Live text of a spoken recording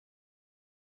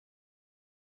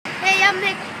Hey, I'm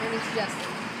Nick. And it's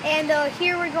Justin. And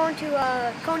here we're going to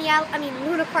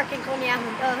Luna Park in Coney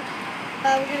Island.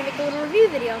 We're going to make a little review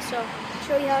video, so I'll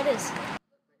show you how it is.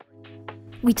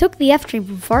 We took the F train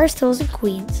from Forest Hills in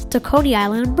Queens to Coney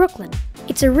Island in Brooklyn.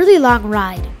 It's a really long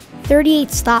ride,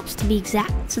 38 stops to be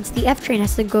exact, since the F train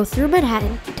has to go through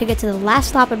Manhattan to get to the last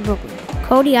stop in Brooklyn,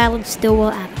 Coney Island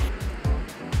Stillwell Avenue.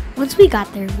 Once we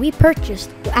got there, we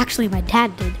purchased, well actually my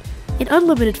dad did, an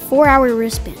unlimited 4-hour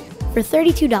wristband for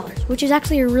 $32, which is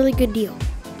actually a really good deal.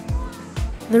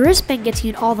 The wristband gets you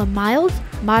in all the mild,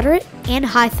 moderate, and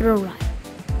high thrill rides.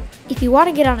 If you want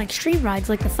to get on extreme rides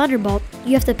like the Thunderbolt,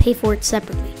 you have to pay for it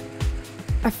separately.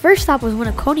 Our first stop was one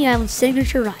of Coney Island's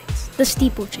signature rides, the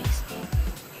Steeplechase.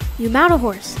 You mount a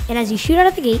horse, and as you shoot out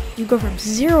of the gate, you go from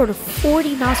 0 to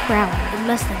 40 miles per hour in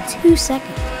less than 2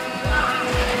 seconds.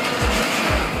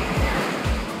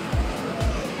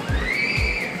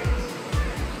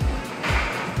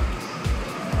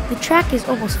 The track is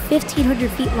almost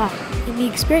 1,500 feet long, and the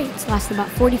experience lasts about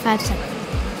 45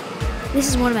 seconds. This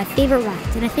is one of my favorite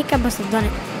rides, and I think I must have done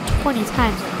it 20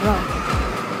 times in a row.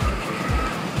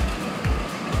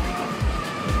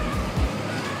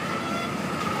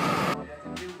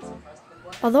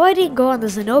 Although I didn't go on the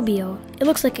Xenobio, it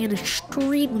looks like an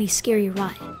extremely scary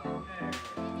ride.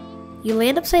 You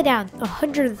land upside down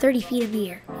 130 feet in the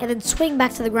air, and then swing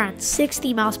back to the ground at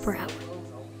 60 miles per hour.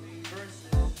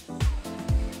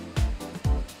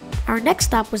 Our next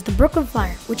stop was the Brooklyn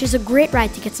Flyer, which is a great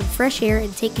ride to get some fresh air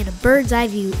and take in a bird's eye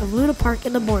view of Luna Park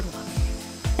and the boardwalk.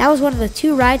 That was one of the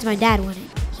 2 rides my dad went in.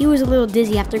 He was a little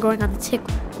dizzy after going on the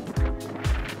tickler.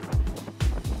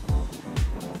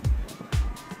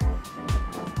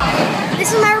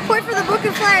 This is my report for the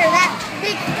Brooklyn Flyer, that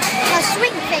big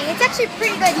swing thing. It's actually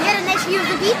pretty good. You get a nice view of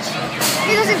the beach.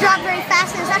 It doesn't drop very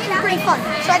fast, and it's actually pretty fun.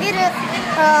 So I give it a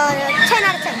 10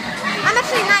 out of 10. I'm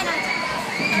actually 9 out of 10.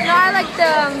 No, I like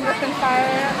the Brooklyn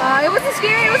Flyer. It wasn't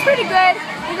scary, it was pretty good.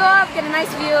 You go up, get a nice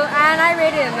view, and I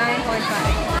rated it a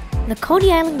 9.5. The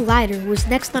Coney Island Glider was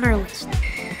next on our list.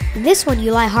 In this one,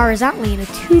 you lie horizontally in a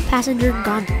 2-passenger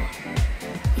gondola.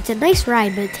 It's a nice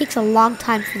ride, but it takes a long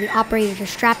time for the operator to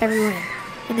strap everyone in,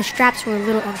 and the straps were a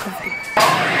little uncomfortable.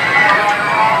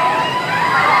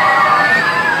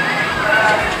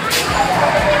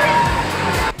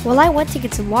 While I went to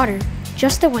get some water,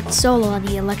 Justin went solo on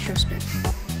the Electro Spin.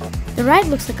 The ride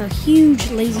looks like a huge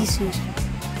lazy Susan.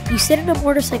 You sit in a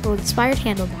motorcycle-inspired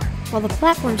handlebar, while the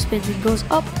platform spins and goes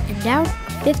up and down a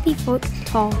 50-foot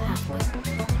tall halfpipe.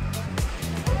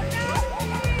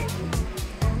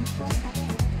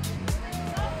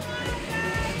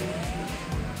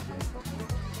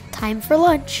 Time for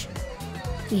lunch.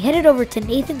 We headed over to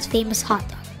Nathan's famous hot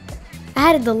dog. I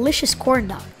had a delicious corn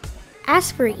dog.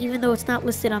 Ask for it even though it's not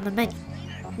listed on the menu.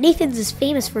 Nathan's is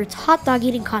famous for its hot dog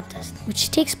eating contest,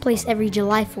 which takes place every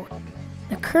July 4th.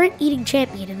 The current eating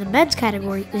champion in the men's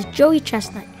category is Joey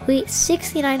Chestnut, who ate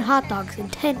 69 hot dogs in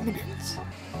 10 minutes.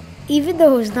 Even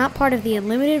though it was not part of the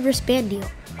unlimited wristband deal,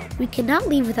 we cannot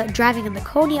leave without driving on the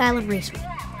Coney Island Raceway,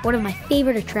 one of my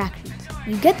favorite attractions.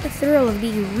 You get the thrill of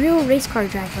being a real race car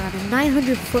driver on a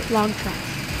 900-foot long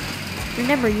track.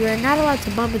 Remember, you are not allowed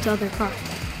to bump into other cars.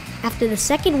 After the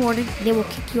second warning, they will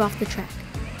kick you off the track.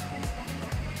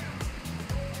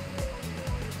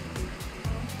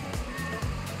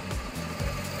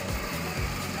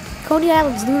 Coney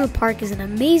Island's Luna Park is an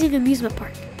amazing amusement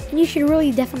park, and you should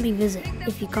really definitely visit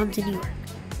if you come to New York.